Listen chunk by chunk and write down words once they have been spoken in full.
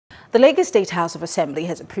The Lagos State House of Assembly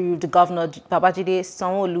has approved Governor Babajide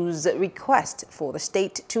Sanwo-Olu's request for the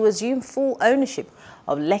state to assume full ownership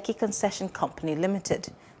of Lekki Concession Company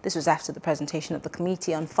Ltd. This was after the presentation of the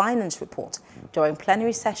Committee on Finance report during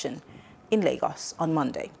plenary session in Lagos on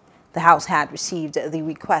Monday. The House had received the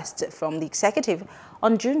request from the Executive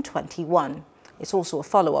on June 21. It's also a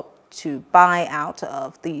follow-up to buy out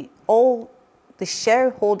of all the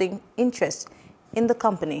shareholding interest in the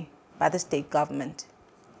company by the state government.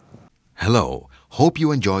 Hello, hope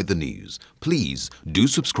you enjoyed the news. Please do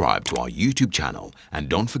subscribe to our YouTube channel and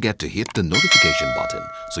don't forget to hit the notification button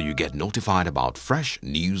so you get notified about fresh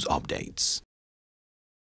news updates.